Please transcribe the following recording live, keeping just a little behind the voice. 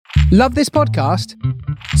Love this podcast?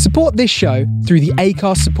 Support this show through the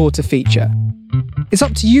Acast supporter feature. It's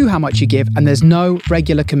up to you how much you give, and there's no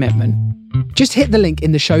regular commitment. Just hit the link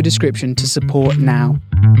in the show description to support now.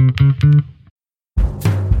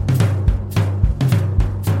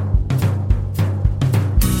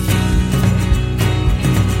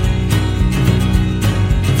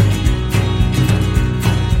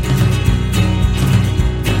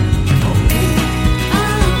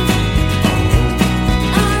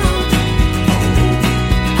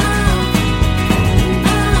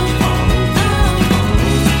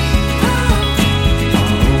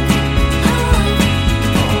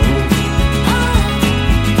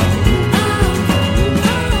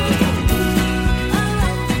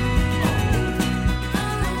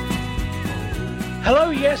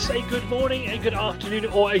 Good afternoon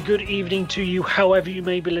or a good evening to you, however you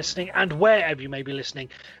may be listening and wherever you may be listening.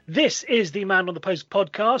 This is the Man on the Post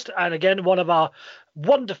podcast, and again, one of our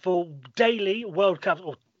wonderful daily World Cup,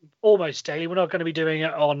 or almost daily. We're not going to be doing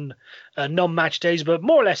it on non-match days, but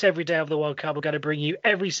more or less every day of the World Cup, we're going to bring you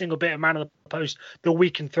every single bit of Man on the Post that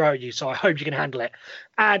we can throw at you. So I hope you can handle it.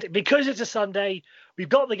 And because it's a Sunday, we've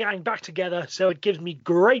got the gang back together, so it gives me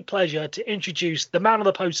great pleasure to introduce the Man on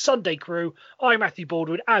the Post Sunday crew. I'm Matthew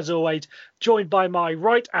Baldwin, as always, joined by my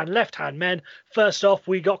right and left-hand men. First off,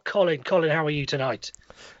 we got Colin. Colin, how are you tonight?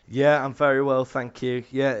 Yeah, I'm very well, thank you.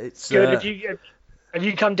 Yeah, it's good. Have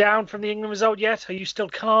you come down from the England result yet? Are you still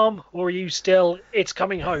calm, or are you still it's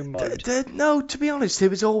coming home mode? No, to be honest, it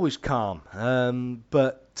was always calm.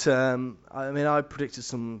 But I predicted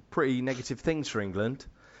some pretty negative things for England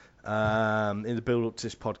in the build-up to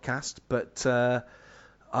this podcast. But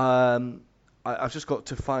I've just got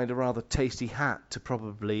to find a rather tasty hat to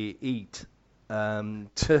probably eat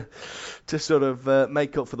to sort of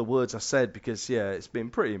make up for the words I said, because it's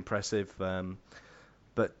been pretty impressive.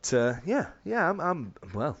 But I'm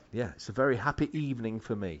well. Yeah, it's a very happy evening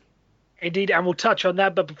for me. Indeed, and we'll touch on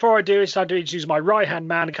that. But before I do, it's time to introduce my right-hand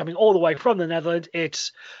man coming all the way from the Netherlands.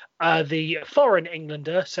 It's the foreign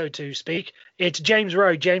Englander, so to speak. It's James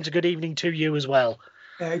Rowe. James, a good evening to you as well.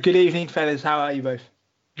 Good evening, fellas. How are you both?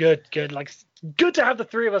 Good. Good to have the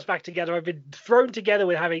three of us back together. I've been thrown together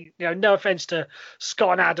with having, no offense to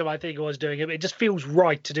Scott and Adam, I think I was doing it, but it just feels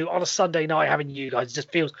right to do on a Sunday night having you guys. It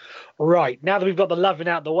just feels right. Now that we've got the loving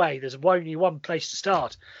out the way, there's only one place to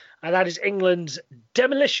start, and that is England's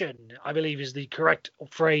demolition, I believe is the correct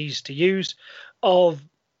phrase to use, of,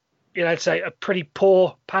 let's say, a pretty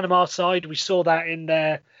poor Panama side. We saw that in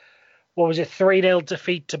their 3-0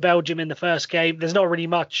 defeat to Belgium in the first game. There's not really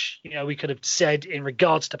much, we could have said in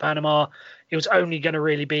regards to Panama. It was only going to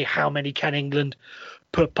really be how many can England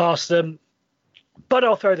put past them. But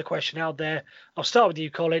I'll throw the question out there. I'll start with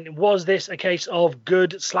you, Colin. Was this a case of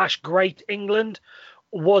good/great England?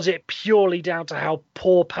 Was it purely down to how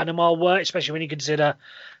poor Panama were, especially when you consider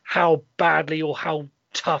how badly or how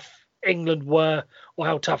tough England were, or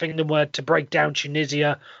how tough England were to break down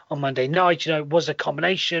Tunisia on Monday night? Was a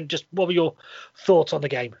combination. Just what were your thoughts on the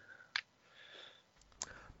game?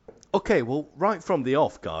 Okay, well, right from the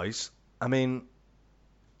off, guys,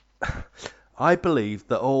 I believe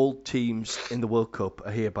that all teams in the World Cup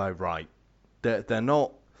are hereby right. They're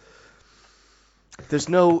not. There's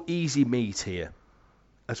no easy meat here,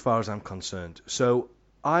 as far as I'm concerned. So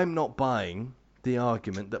I'm not buying the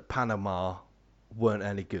argument that Panama weren't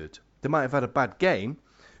any good. They might have had a bad game,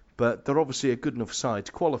 but they're obviously a good enough side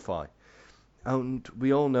to qualify. And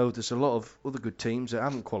we all know there's a lot of other good teams that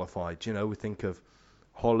haven't qualified. We think of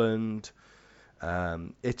Holland,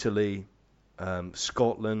 Italy,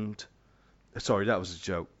 Scotland. Sorry, that was a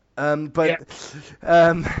joke.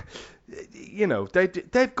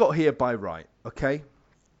 They've got here by right, okay?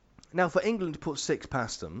 Now, for England to put 6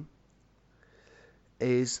 past them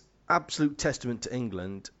is absolute testament to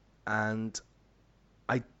England, and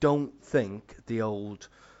I don't think the old,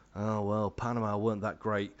 Panama weren't that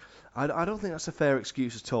great. I don't think that's a fair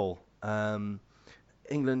excuse at all.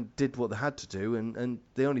 England did what they had to do, and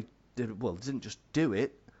they only did, didn't just do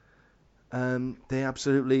it. They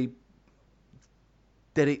absolutely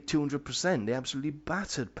did it 200%. They absolutely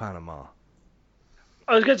battered Panama.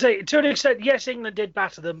 I was going to say, to an extent, yes, England did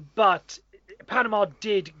batter them, but Panama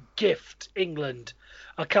did gift England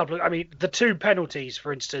a couple of, the 2 penalties,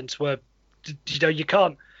 for instance, were, you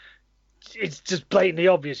can't, it's just blatantly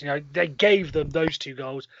obvious, they gave them those 2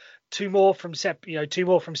 goals. 2 more from set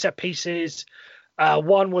pieces.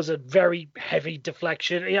 One was a very heavy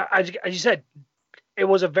deflection. As you said, it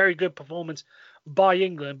was a very good performance by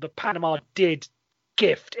England, but Panama did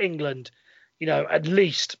gift England, at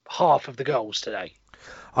least half of the goals today.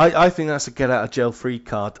 I think that's a get out of jail free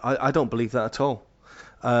card. I don't believe that at all.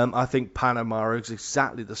 I think Panama is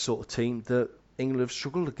exactly the sort of team that England have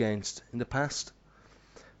struggled against in the past.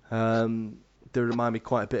 They remind me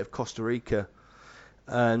quite a bit of Costa Rica.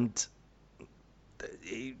 And,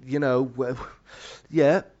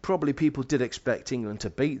 yeah, probably people did expect England to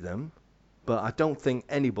beat them, but I don't think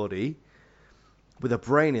anybody with a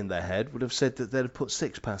brain in their head would have said that they'd have put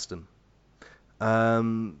 6 past them.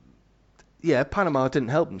 Yeah, Panama didn't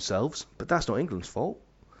help themselves, but that's not England's fault.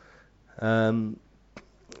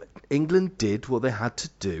 England did what they had to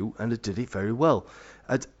do, and they did it very well.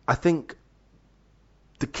 I think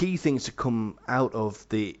the key things to come out of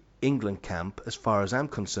the England camp, as far as I'm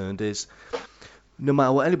concerned, is no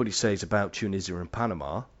matter what anybody says about Tunisia and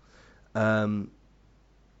Panama,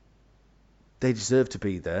 they deserve to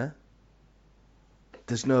be there.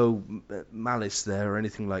 There's no malice there or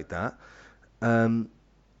anything like that.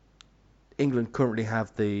 England currently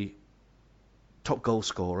have the top goal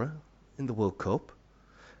scorer in the World Cup.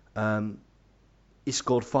 He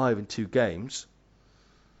scored 5 in 2 games.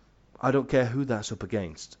 I don't care who that's up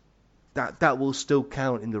against. That will still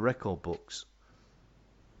count in the record books.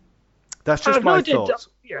 That's just my thoughts.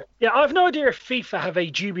 Yeah, I have no idea if FIFA have a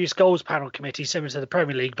dubious goals panel committee similar to the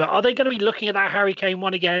Premier League, but are they going to be looking at that Harry Kane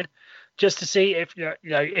one again, just to see if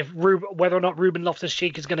whether or not Ruben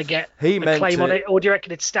Loftus-Cheek is going to get a claim on it, or do you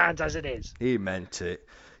reckon it stands as it is? He meant it.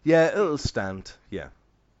 Yeah, it'll stand. Yeah.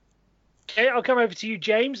 Okay, I'll come over to you,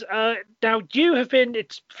 James. Now, you have been,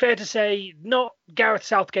 it's fair to say, not Gareth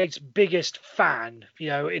Southgate's biggest fan,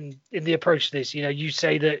 in the approach to this. You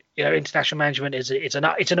say that, international management is it's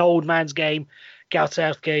an old man's game. Gareth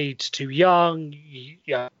Southgate's too young,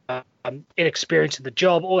 inexperienced in the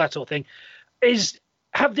job, all that sort of thing.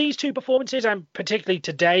 Have these 2 performances, and particularly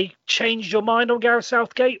today, changed your mind on Gareth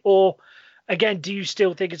Southgate? Or, again, do you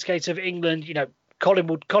still think it's a case of England, Colin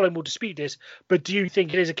will dispute this, but do you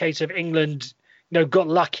think it is a case of England, got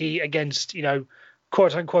lucky against,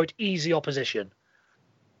 quote unquote, easy opposition?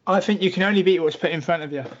 I think you can only beat what's put in front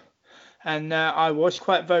of you. And I was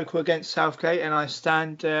quite vocal against Southgate, and I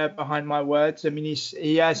stand behind my words. I mean,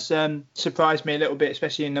 he has surprised me a little bit,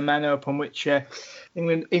 especially in the manner upon which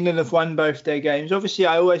England have won both their games. Obviously,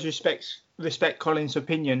 I always respect Colin's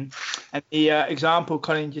opinion, and the example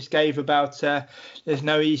Colin just gave about there's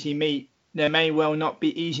no easy meat. There may well not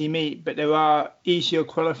be easy meat, but there are easier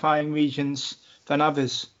qualifying regions than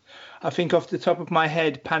others. I think off the top of my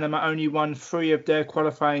head, Panama only won 3 of their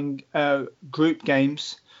qualifying group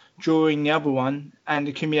games, drawing the other one and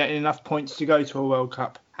accumulating enough points to go to a World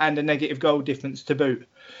Cup, and a negative goal difference to boot.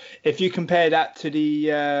 If you compare that to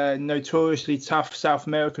the notoriously tough South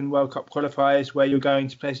American World Cup qualifiers, where you're going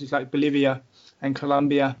to places like Bolivia and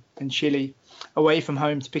Colombia and Chile away from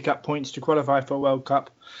home to pick up points to qualify for a World Cup,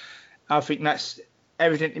 I think that's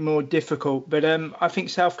evidently more difficult. But I think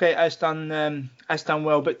Southgate has done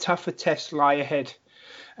well, but tougher tests lie ahead.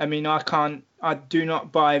 I mean, I do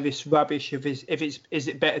not buy this rubbish of is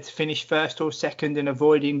it better to finish first or second and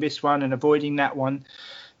avoiding this one and avoiding that one.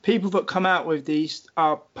 People that come out with these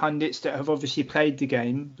are pundits that have obviously played the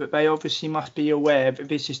game, but they obviously must be aware that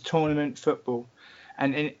this is tournament football.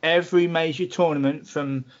 And in every major tournament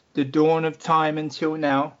from the dawn of time until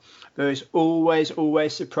now, there is always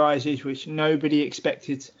surprises which nobody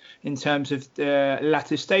expected in terms of the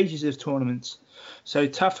latter stages of tournaments. So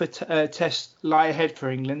tougher tests lie ahead for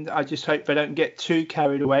England. I just hope they don't get too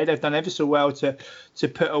carried away. They've done ever so well to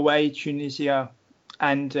put away Tunisia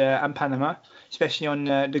and Panama, especially on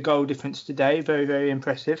the goal difference today. Very, very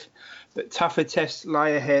impressive. But tougher tests lie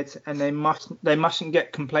ahead, and they mustn't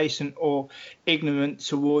get complacent or ignorant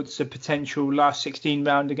towards the potential last 16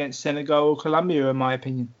 round against Senegal or Colombia, in my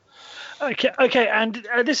opinion. Okay, and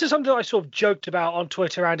this is something that I sort of joked about on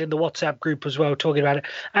Twitter and in the WhatsApp group as well, talking about it.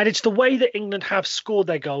 And it's the way that England have scored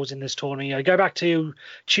their goals in this tournament. Go back to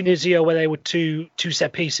Tunisia, where they were two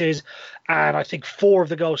set pieces, and I think 4 of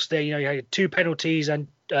the goals there. You had 2 penalties and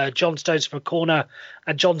John Stones from a corner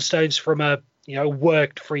and John Stones from a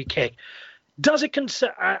worked free kick. Does it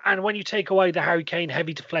concern? And when you take away the Harry Kane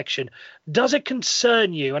heavy deflection, does it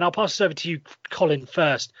concern you? And I'll pass this over to you, Colin,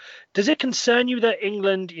 first. Does it concern you that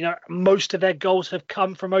England, most of their goals have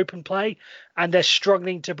come from open play, and they're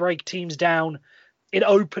struggling to break teams down in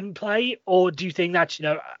open play? Or do you think that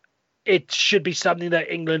it should be something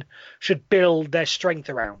that England should build their strength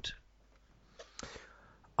around?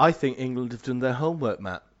 I think England have done their homework,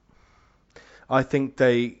 Matt. I think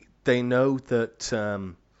they know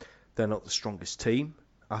that. They're not the strongest team.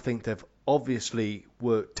 I think they've obviously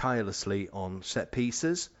worked tirelessly on set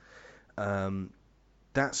pieces.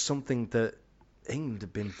 That's something that England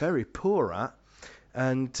have been very poor at.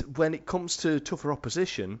 And when it comes to tougher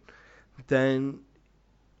opposition, then,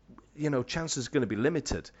 chances are going to be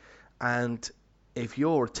limited. And if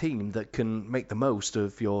you're a team that can make the most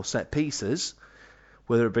of your set pieces,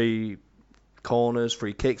 whether it be corners,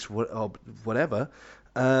 free kicks, or whatever,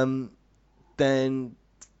 then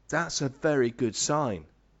that's a very good sign.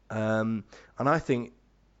 And I think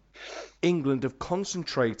England have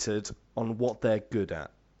concentrated on what they're good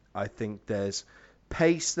at. I think there's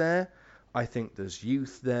pace there. I think there's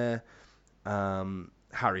youth there.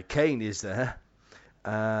 Harry Kane is there.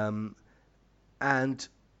 And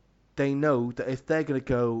they know that if they're going to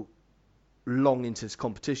go long into this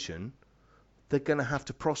competition, they're going to have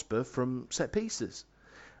to prosper from set pieces.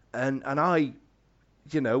 And I,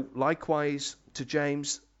 likewise to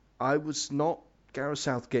James, I was not Gareth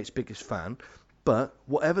Southgate's biggest fan, but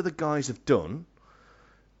whatever the guys have done,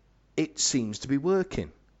 it seems to be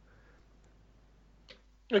working.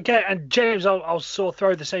 Okay, and James, I'll sort of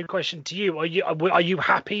throw the same question to you. Are you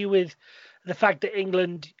happy with the fact that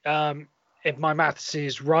England, if my maths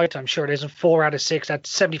is right, I'm sure it isn't, 4 out of 6,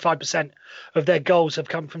 that's 75% of their goals have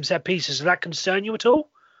come from set pieces. Does that concern you at all?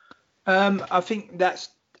 I think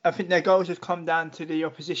their goals have come down to the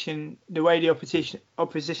opposition, the way the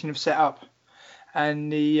opposition have set up,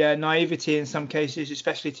 and the naivety in some cases,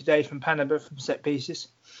 especially today from Panama from set pieces,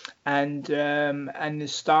 and the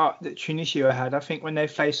start that Tunisia had. I think when they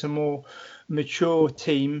face a more mature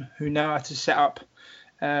team who know how to set up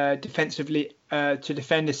defensively to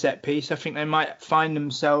defend a set piece, I think they might find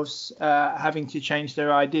themselves having to change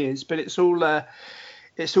their ideas. But it's all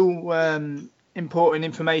important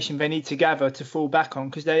information they need to gather to fall back on,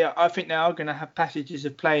 because I think they are going to have passages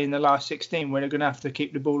of play in the last 16 where they're going to have to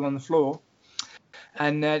keep the ball on the floor,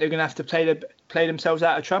 and they're going to have to play themselves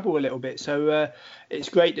out of trouble a little bit. So it's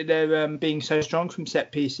great that they're being so strong from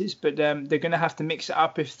set pieces, but they're going to have to mix it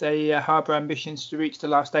up if they harbour ambitions to reach the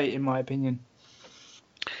last 8, in my opinion.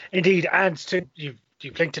 Indeed, and you've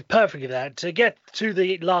linked it perfectly there. To get to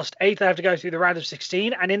the last 8, they have to go through the round of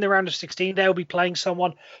 16, and in the round of 16, they'll be playing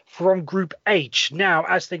someone from Group H. Now,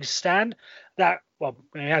 as things stand,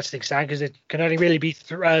 because it can only really be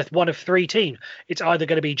one of 3 teams. It's either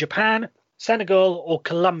going to be Japan, Senegal, or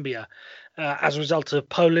Colombia. As a result of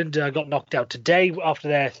Poland got knocked out today after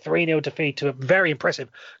their 3-0 defeat to a very impressive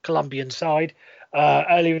Colombian side.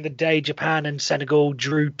 Earlier in the day, Japan and Senegal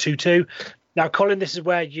drew 2-2. Now, Colin, this is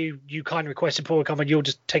where you kind of requested before we come on. You'll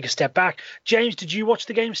just take a step back. James, did you watch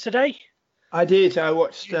the games today? I did. I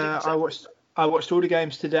watched all the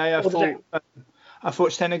games today. I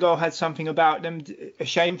thought Senegal had something about them. A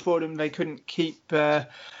shame for them. They couldn't keep their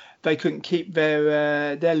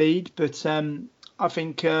lead. But I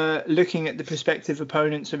think looking at the prospective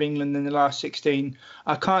opponents of England in the last 16,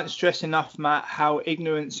 I can't stress enough, Matt, how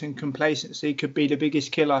ignorance and complacency could be the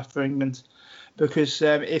biggest killer for England. Because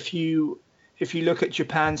if you look at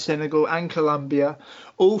Japan, Senegal and Colombia,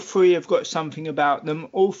 all 3 have got something about them.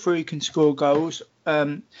 All 3 can score goals.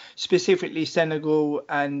 Specifically, Senegal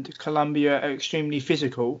and Colombia are extremely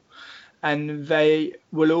physical, and they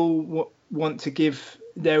will all want to give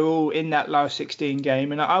their all in that last 16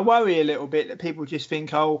 game. And I worry a little bit that people just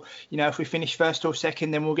think, if we finish first or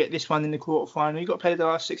second, then we'll get this one in the quarterfinal. You've got to play the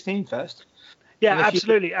last 16 first. Yeah,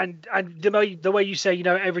 absolutely. And the way you say,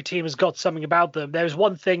 every team has got something about them. There's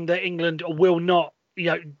one thing that England will not be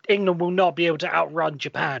able to outrun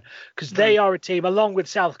Japan, because they are a team, along with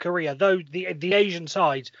South Korea, though the Asian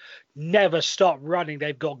sides never stop running.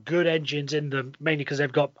 They've got good engines in them, mainly because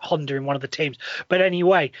they've got Honda in one of the teams. But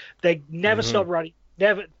anyway, they never stop running.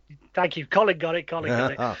 Never. Thank you. Colin got it.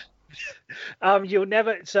 You'll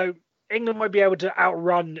never. So England won't be able to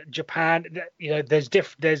outrun Japan. There's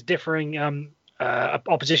differing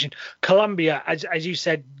opposition. Colombia, as you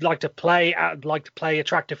said, like to play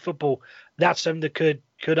attractive football. That's something that could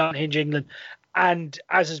unhinge England. And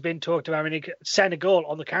as has been talked about, Senegal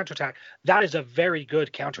on the counter-attack, that is a very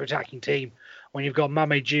good counter-attacking team when you've got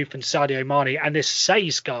Mame Diouf and Sadio Mane and this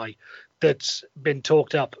Saïs guy that's been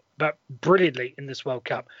talked up but brilliantly in this World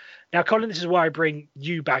Cup. Now, Colin, this is where I bring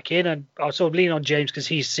you back in, and I'll sort of lean on James because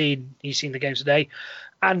he's seen the games today.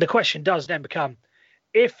 And the question does then become,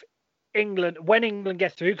 when England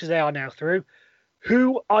get through, because they are now through,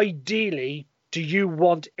 who ideally do you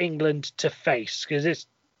want England to face? Because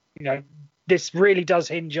this really does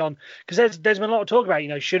hinge on, because there's been a lot of talk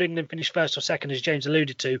about, should England finish first or second, as James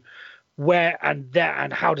alluded to, where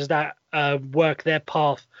and how does that work their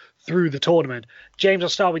path through the tournament? James, I'll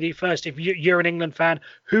start with you first. If you're an England fan,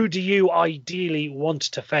 who do you ideally want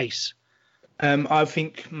to face? I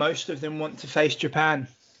think most of them want to face Japan,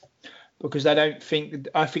 because I think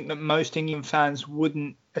that most England fans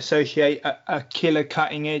wouldn't associate a killer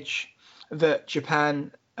cutting edge that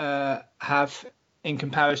Japan have in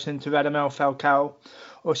comparison to Radamel Falcao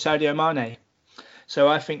or Sadio Mane. So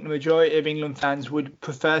I think the majority of England fans would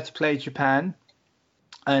prefer to play Japan.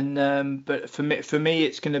 And but for me,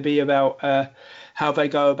 it's going to be about how they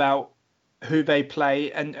go about who they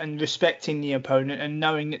play and respecting the opponent and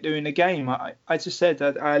knowing that they're in a game. I just said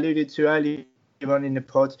that I alluded to earlier on in the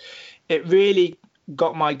pod. It really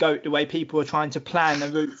got my goat the way people are trying to plan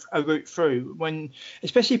a route through, when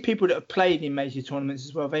especially people that have played in major tournaments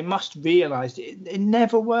as well. They must realise it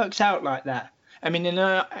never works out like that. I mean, in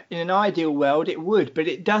an ideal world it would, but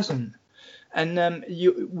it doesn't. And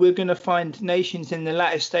we're going to find nations in the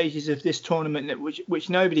latter stages of this tournament which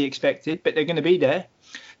nobody expected, but they're going to be there.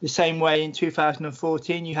 The same way in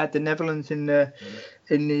 2014 you had the Netherlands in the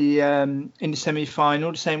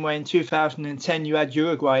semi-final. The same way in 2010 you had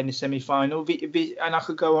Uruguay in the semi-final, and I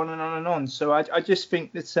could go on and on and on. So I just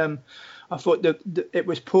think that I thought that it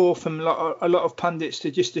was poor from a lot of pundits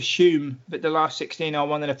to just assume that the last 16 or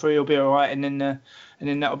one of the three will be all right, and then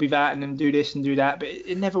that'll be that, and then do this and do that. But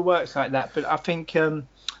it never works like that. But I think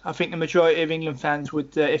the majority of England fans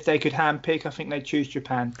would, if they could handpick, I think they'd choose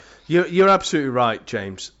Japan. You're absolutely right,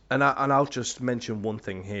 James. And I'll just mention one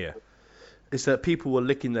thing here. Is that people were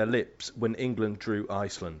licking their lips when England drew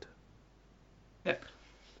Iceland.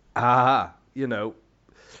 Yeah. You know,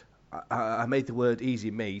 I made the word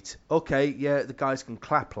easy meat. Okay, yeah, the guys can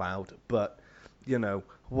clap loud, but, you know,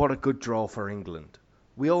 what a good draw for England.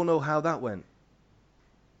 We all know how that went.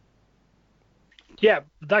 Yeah,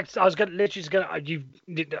 I was going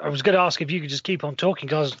to ask if you could just keep on talking,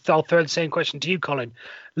 because I'll throw the same question to you, Colin.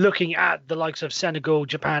 Looking at the likes of Senegal,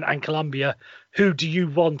 Japan, and Colombia, who do you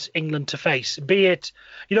want England to face? Be it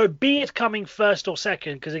coming first or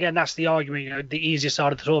second, because again, that's the argument. The easiest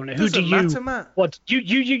side of the tournament. Who do you? Matt. What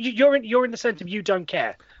you're in the sense of you don't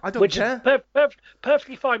care. I don't care. Which is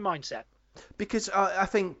perfectly fine mindset. Because I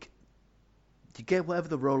think you get whatever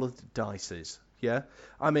the roll of the dice is. Yeah.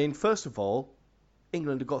 I mean, first of all,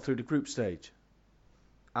 England have got through the group stage.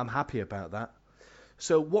 I'm happy about that.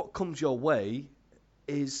 So what comes your way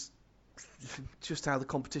is just how the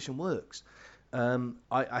competition works.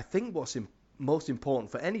 I think what's most important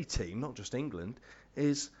for any team, not just England,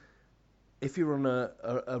 is if you're on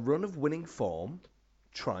a run of winning form,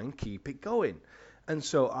 try and keep it going. And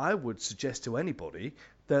so I would suggest to anybody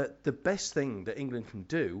that the best thing that England can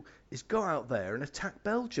do is go out there and attack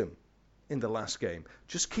Belgium in the last game.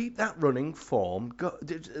 Just keep that running form,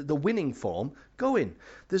 the winning form going.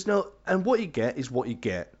 And what you get is what you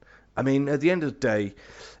get. I mean, at the end of the day,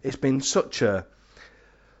 it's been such a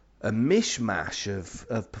mishmash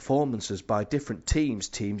of performances by different teams.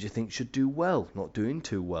 Teams you think should do well, not doing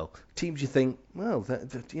too well. Teams you think, well,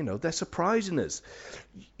 they're surprising us.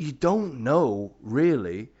 You don't know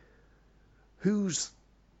really who's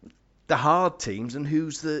the hard teams and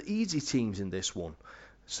who's the easy teams in this one.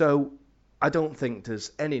 So I don't think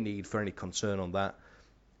there's any need for any concern on that.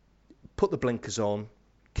 Put the blinkers on,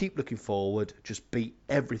 keep looking forward, just beat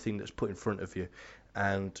everything that's put in front of you,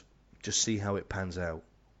 and just see how it pans out.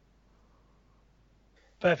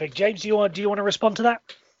 Perfect. James, do you want to respond to that?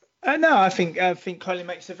 No, I think Colin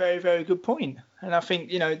makes a very, very good point, and I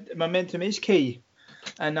think momentum is key.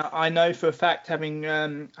 And I know for a fact, having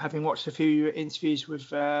watched a few interviews with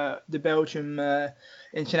the Belgium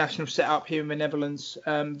international setup here in the Netherlands,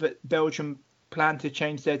 that Belgium plan to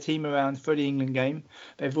change their team around for the England game.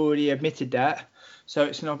 They've already admitted that. So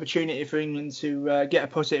it's an opportunity for England to get a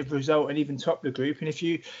positive result and even top the group. And if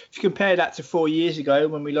you compare that to 4 years ago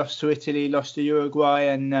when we lost to Italy, lost to Uruguay,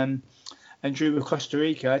 and drew with Costa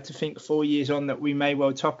Rica, to think 4 years on that we may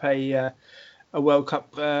well top a World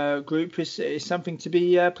Cup group is something to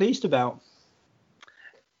be pleased about.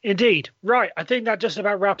 Indeed. Right. I think that just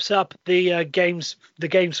about wraps up the games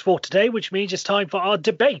for today, which means it's time for our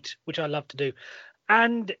debate, which I love to do.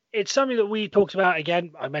 And it's something that we talked about.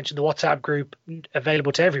 Again, I mentioned the WhatsApp group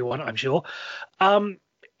available to everyone, I'm sure. And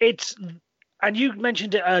you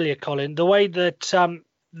mentioned it earlier, Colin, the way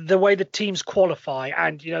that teams qualify,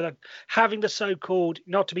 and having the so-called,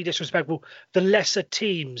 not to be disrespectful, the lesser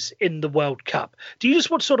teams in the World Cup. Do you just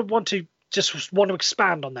want to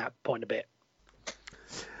expand on that point a bit?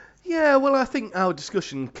 Yeah, well, I think our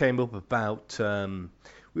discussion came up about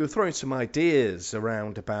we were throwing some ideas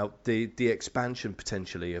around about the expansion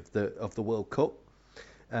potentially of the World Cup,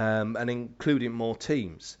 and including more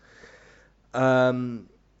teams. And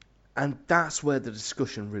that's where the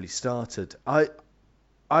discussion really started. I'm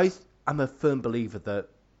a firm believer that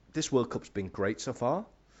this World Cup's been great so far.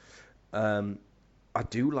 I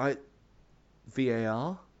do like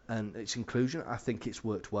VAR and its inclusion. I think it's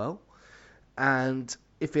worked well. And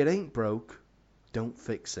if it ain't broke, don't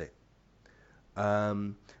fix it.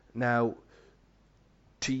 Now,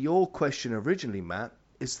 to your question originally, Matt,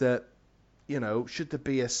 is that, should there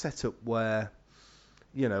be a setup where,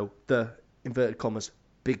 the inverted commas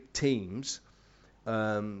big teams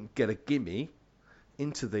get a gimme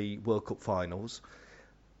into the World Cup finals?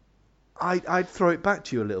 I'd throw it back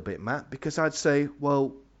to you a little bit, Matt, because I'd say,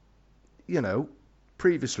 well,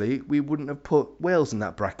 previously we wouldn't have put Wales in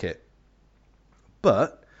that bracket,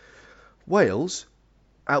 but Wales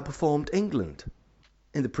outperformed England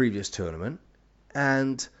in the previous tournament,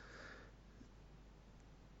 and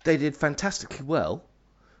they did fantastically well,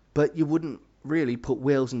 but you wouldn't really put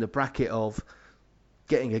Wales in the bracket of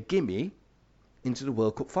getting a gimme into the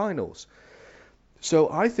World Cup finals.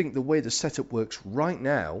 So I think the way the setup works right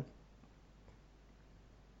now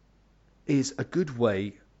is a good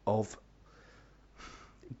way of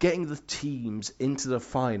getting the teams into the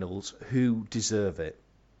finals who deserve it.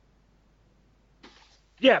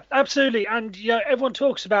 Yeah, absolutely. And everyone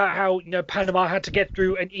talks about how Panama had to get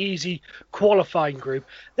through an easy qualifying group.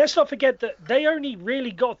 Let's not forget that they only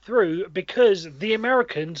really got through because the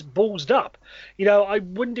Americans ballsed up. I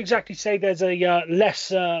wouldn't exactly say there's a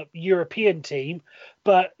less European team,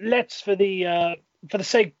 but let's for the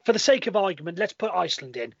sake of argument, let's put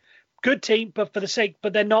Iceland in. Good team, but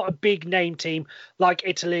but they're not a big name team like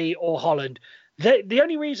Italy or Holland. The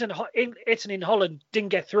only reason Italy and Holland didn't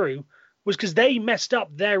get through was because they messed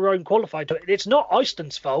up their own qualifying. It's not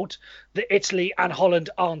Iceland's fault that Italy and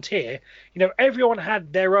Holland aren't here. Everyone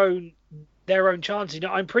had their own chances.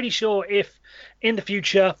 I'm pretty sure if in the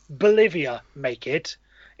future Bolivia make it,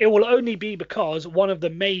 it will only be because one of the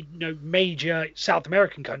major South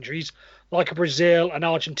American countries like Brazil and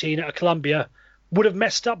Argentina or Colombia would have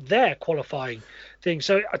messed up their qualifying thing.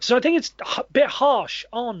 So I think it's a bit harsh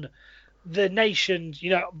on the nations,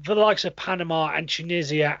 for the likes of Panama and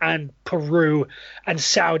Tunisia and Peru and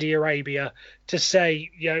Saudi Arabia to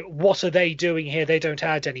say, what are they doing here? They don't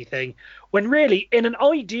add anything. When really, in an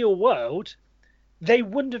ideal world, they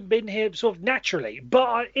wouldn't have been here sort of naturally.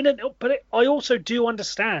 But I also do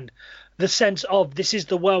understand the sense of this is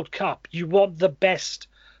the World Cup. You want the best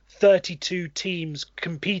 32 teams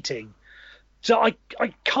competing. So I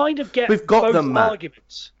kind of get We've got both them, Matt.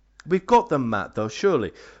 arguments. We've got them, Matt, though,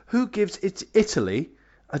 surely. Who gives Italy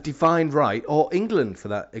a divine right, or England for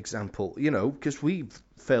that example, because we've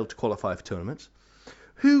failed to qualify for tournaments.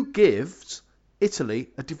 Who gives Italy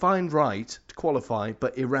a divine right to qualify,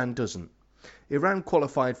 but Iran doesn't? Iran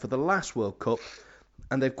qualified for the last World Cup,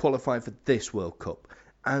 and they've qualified for this World Cup.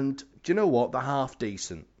 And do you know what? They're half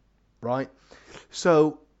decent, right?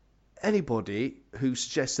 So anybody who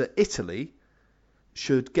suggests that Italy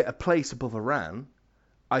should get a place above Iran,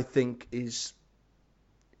 I think is,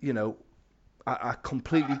 I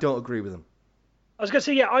completely don't agree with them. I was going to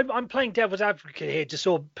say, I'm playing devil's advocate here, just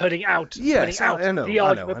sort of putting out the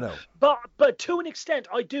argument. I know. But to an extent,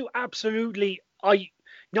 I do absolutely, I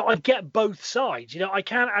get both sides. I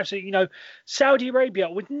can absolutely, Saudi Arabia,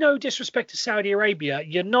 with no disrespect to Saudi Arabia,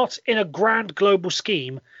 you're not in a grand global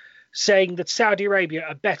scheme saying that Saudi Arabia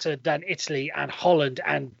are better than Italy and Holland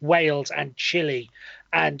and Wales and Chile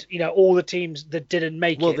and all the teams that didn't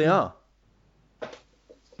make it. Well, they are.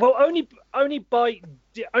 Well, only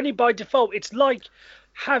by default. It's like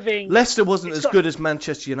having Leicester wasn't as good as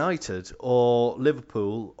Manchester United or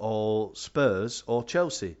Liverpool or Spurs or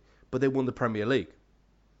Chelsea, but they won the Premier League.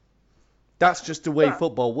 That's just the way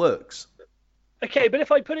football works. Okay, but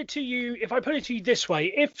if I put it to you this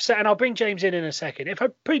way, and I'll bring James in a second. If I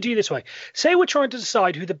put it to you this way, say we're trying to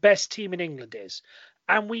decide who the best team in England is,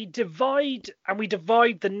 and we divide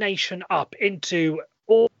the nation up into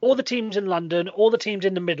all the teams in London, all the teams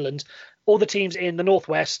in the Midlands, all the teams in the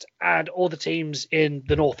Northwest, and all the teams in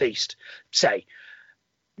the Northeast, say.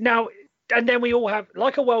 Now, and then we all have,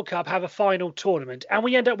 like a World Cup, have a final tournament, and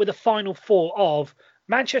we end up with a final four of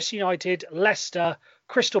Manchester United, Leicester,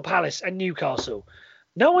 Crystal Palace, and Newcastle.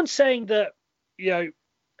 No one's saying that,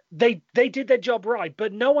 they did their job right,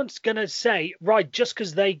 but no one's going to say, right, just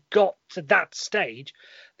because they got to that stage,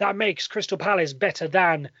 that makes Crystal Palace better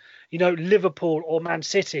than, Liverpool or Man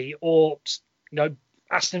City or,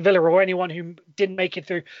 Aston Villa or anyone who didn't make it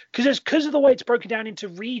through. Because of the way it's broken down into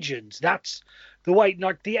regions. That's the way,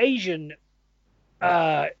 like the Asian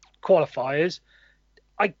qualifiers.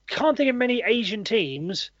 I can't think of many Asian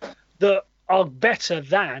teams that are better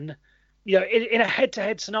than, in a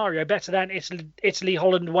head-to-head scenario, better than Italy,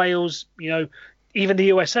 Holland, Wales, even the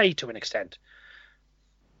USA to an extent.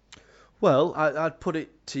 Well, I'd put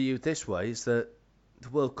it to you this way, is that the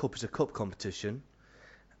World Cup is a cup competition,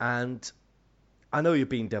 and I know you're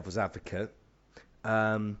being devil's advocate.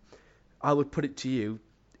 I would put it to you,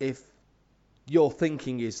 if your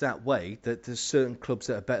thinking is that way, that there's certain clubs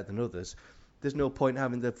that are better than others, there's no point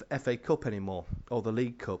having the FA Cup anymore or the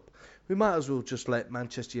League Cup. We might as well just let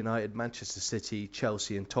Manchester United, Manchester City,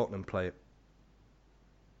 Chelsea and Tottenham play it.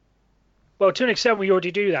 Well, to an extent, we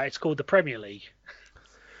already do that. It's called the Premier League.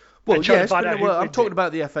 Well, yes, but I'm talking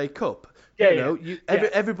about the FA Cup. Yeah,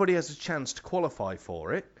 Everybody has a chance to qualify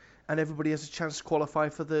for it, and everybody has a chance to qualify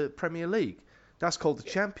for the Premier League. That's called the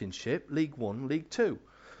Championship, League One, League Two.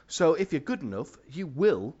 So if you're good enough, you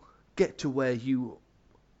will get to where you,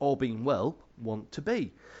 all being well, want to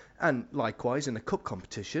be. And likewise, in a cup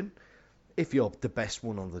competition, if you're the best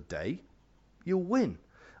one on the day, you'll win.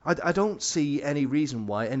 I don't see any reason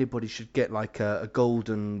why anybody should get like a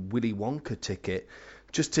golden Willy Wonka ticket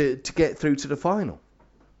just to get through to the final.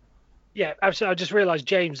 Yeah, absolutely. I just realised,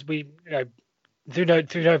 James, through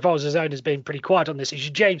no fault of his own, has been pretty quiet on this issue.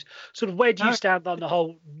 James, sort of, where do you stand on the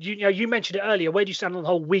whole? You mentioned it earlier. Where do you stand on the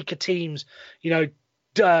whole weaker teams?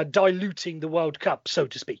 Diluting the World Cup, so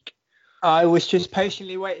to speak. I was just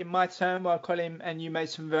patiently waiting my turn while Colin and you made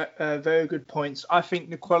some very good points. I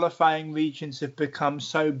think the qualifying regions have become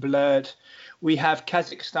so blurred. We have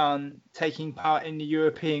Kazakhstan taking part in the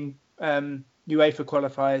European UEFA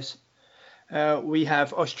qualifiers. We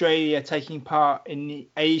have Australia taking part in the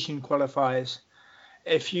Asian qualifiers.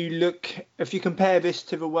 If you compare this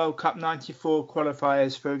to the World Cup 94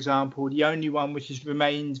 qualifiers, for example, the only one which has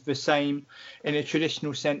remained the same in a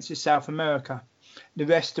traditional sense is South America. The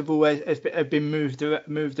rest of all have been moved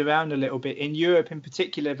around a little bit. In Europe, in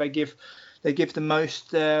particular, they give the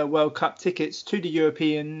most World Cup tickets to the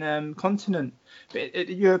European continent. But at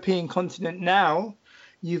the European continent now,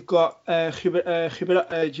 you've got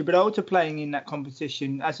Gibraltar playing in that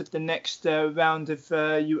competition. As of the next round of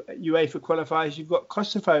UEFA qualifiers, you've got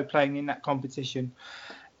Kosovo playing in that competition.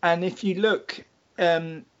 And if you look,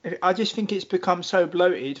 I just think it's become so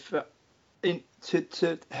bloated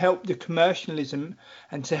to help the commercialism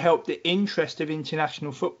and to help the interest of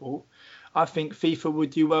international football. I think FIFA would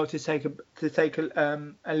do well to take a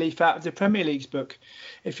leaf out of the Premier League's book.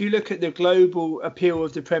 If you look at the global appeal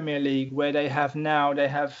of the Premier League, where they have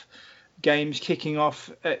games kicking off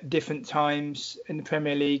at different times in the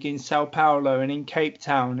Premier League in Sao Paulo and in Cape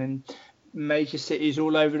Town and major cities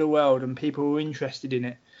all over the world, and people were interested in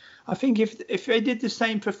it. I think if they did the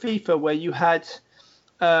same for FIFA, where you had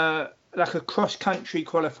like a cross-country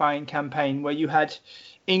qualifying campaign, where you had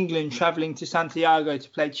England travelling to Santiago to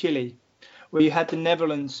play Chile, where you had the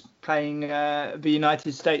Netherlands playing the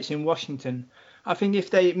United States in Washington. I think if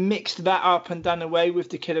they mixed that up and done away with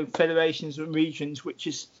the federations and regions, which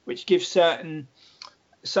gives some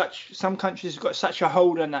countries have got such a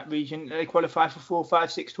hold on that region, they qualify for 4,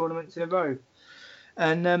 5, 6 tournaments in a row.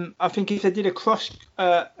 And I think if they did a cross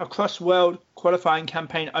world qualifying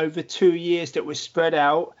campaign over 2 years that was spread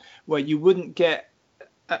out, where you wouldn't get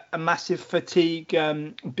a massive fatigue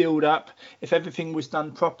build up, if everything was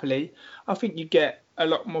done properly, I think you'd get a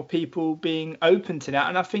lot more people being open to that,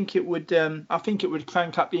 and I think it would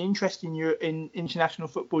crank up the interest in international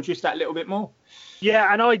football just that little bit more.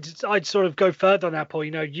 Yeah, and I'd sort of go further on that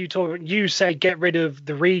point. You say get rid of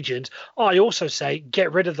the regions. I also say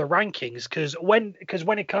get rid of the rankings, because when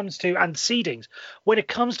it comes to and seedings, when it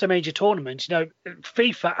comes to major tournaments,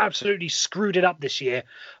 FIFA absolutely screwed it up this year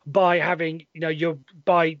by having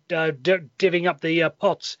divvying up the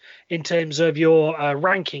pots in terms of your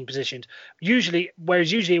ranking positions.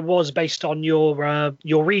 Whereas usually it was based on your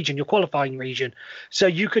region, your qualifying region. So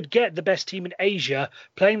you could get the best team in Asia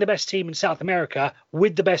playing the best team in South America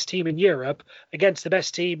with the best team in Europe against the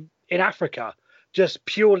best team in Africa, just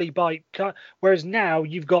purely by. Whereas now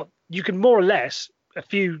you can more or less, a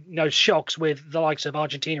few shocks with the likes of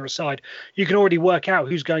Argentina aside, you can already work out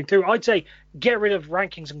who's going through. I'd say get rid of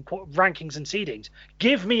rankings and seedings.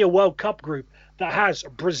 Give me a World Cup group that has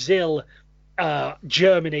Brazil,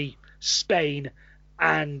 Germany, Spain,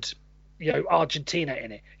 and Argentina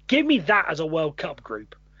in it. Give me that as a World Cup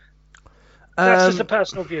group. That's just a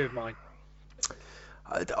personal view of mine.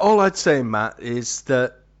 All I'd say, Matt, is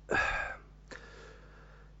that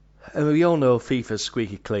we all know FIFA's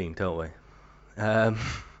squeaky clean, don't we? For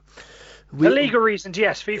legal reasons,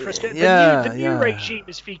 yes. FIFA. The new regime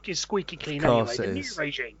is squeaky clean anyway. The new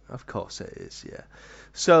regime. Of course it is, yeah.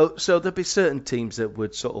 So there'd be certain teams that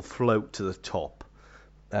would sort of float to the top,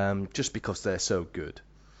 just because they're so good.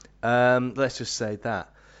 Let's just say that.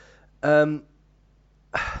 Are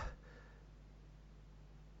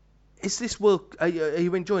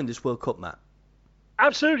you enjoying this World Cup, Matt?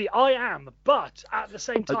 Absolutely, I am. But at the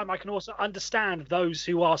same time, I can also understand those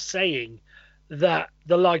who are saying that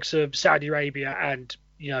the likes of Saudi Arabia and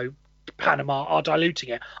Panama are diluting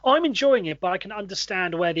it. I'm enjoying it, but I can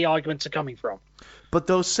understand where the arguments are coming from. But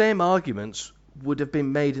those same arguments would have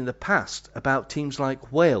been made in the past about teams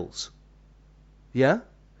like Wales. Yeah?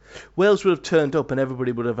 Wales would have turned up and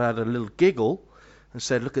everybody would have had a little giggle and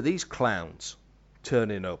said, look at these clowns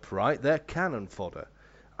turning up, right? They're cannon fodder.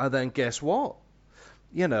 And then guess what?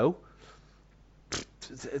 You know,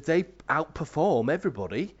 they outperform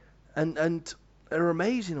everybody and are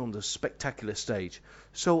amazing on the spectacular stage.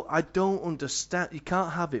 So I don't understand. You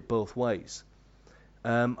can't have it both ways.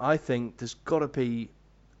 I think there's got to be,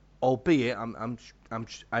 albeit I'm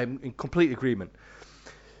in complete agreement.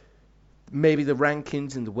 Maybe the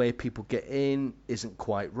rankings and the way people get in isn't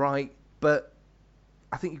quite right, but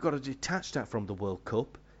I think you've got to detach that from the World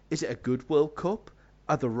Cup. Is it a good World Cup?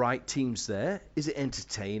 Are the right teams there? Is it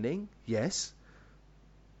entertaining? Yes.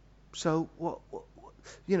 So what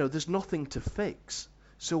you know, there's nothing to fix.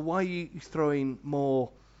 So why are you throwing more,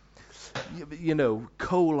 you know,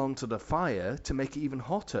 coal onto the fire to make it even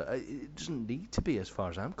hotter? It doesn't need to be, as far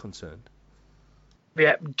as I'm concerned.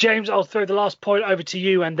 Yeah, James, I'll throw the last point over to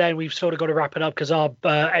you, and then we've sort of got to wrap it up because our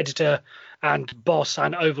editor and boss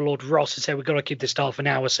and overlord Ross has said we've got to keep this to half an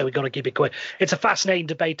hour, so we've got to keep it quick. It's a fascinating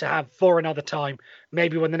debate to have for another time,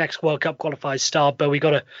 maybe when the next World Cup qualifiers start, but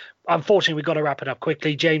unfortunately, we've got to wrap it up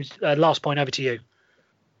quickly. James, last point over to you.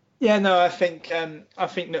 Yeah, no, I think that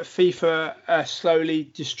FIFA are slowly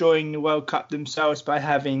destroying the World Cup themselves by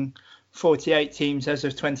having 48 teams as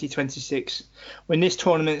of 2026. When this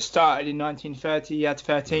tournament started in 1930, you had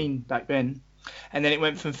 13 back then, and then it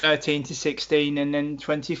went from 13 to 16, and then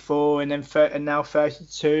 24, and then and now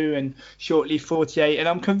 32, and shortly 48. And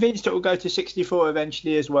I'm convinced it will go to 64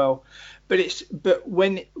 eventually as well. But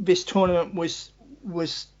when this tournament was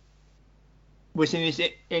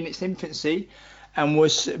in its infancy, and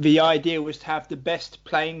the idea was to have the best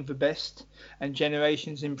playing the best and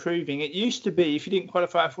generations improving. It used to be, if you didn't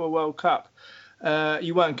qualify for a World Cup,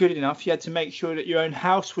 you weren't good enough. You had to make sure that your own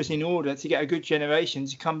house was in order to get a good generation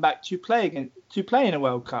to come back to play in a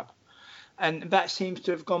World Cup. And that seems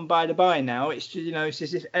to have gone by the by now. It's, you know, it's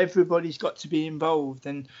as if everybody's got to be involved.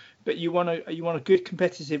 But you want a good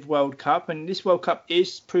competitive World Cup, and this World Cup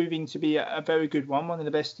is proving to be a very good one of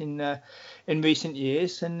the best in recent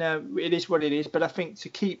years, and it is what it is. But I think to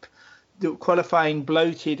keep the qualifying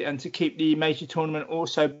bloated and to keep the major tournament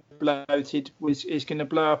also bloated is going to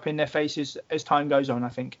blow up in their faces as time goes on, I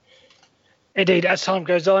think. Indeed, as time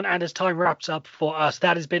goes on and as time wraps up for us,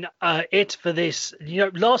 that has been it for this,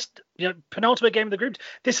 penultimate game of the group.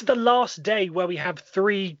 This is the last day where we have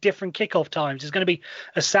 3 different kickoff times. It's going to be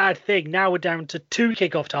a sad thing. Now we're down to 2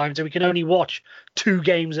 kickoff times and we can only watch 2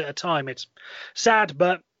 games at a time. It's sad,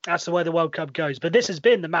 but that's the way the World Cup goes. But this has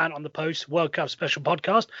been the Man on the Post World Cup special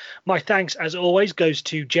podcast. My thanks, as always, goes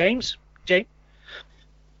to James. James?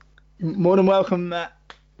 More than welcome, Matt.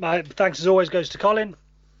 My thanks, as always, goes to Colin.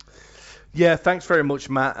 Yeah, thanks very much,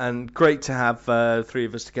 Matt, and great to have 3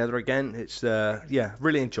 of us together again. It's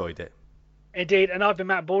really enjoyed it. Indeed, and I've been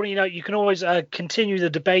Matt Baldwin. You can always continue the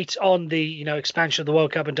debate on the expansion of the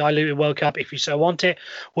World Cup and diluted World Cup if you so want it.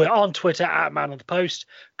 We're on Twitter at Man on the Post.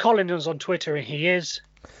 Colin is on Twitter, and he is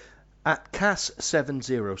at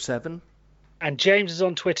Cass707. And James is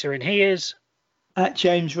on Twitter, and he is at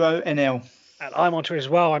James Rowe NL. And I'm on Twitter as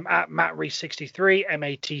well. I'm at MattRhys63,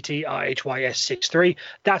 MatTrihys63.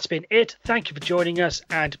 That's been it. Thank you for joining us.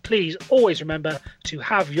 And please always remember to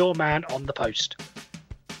have your man on the post.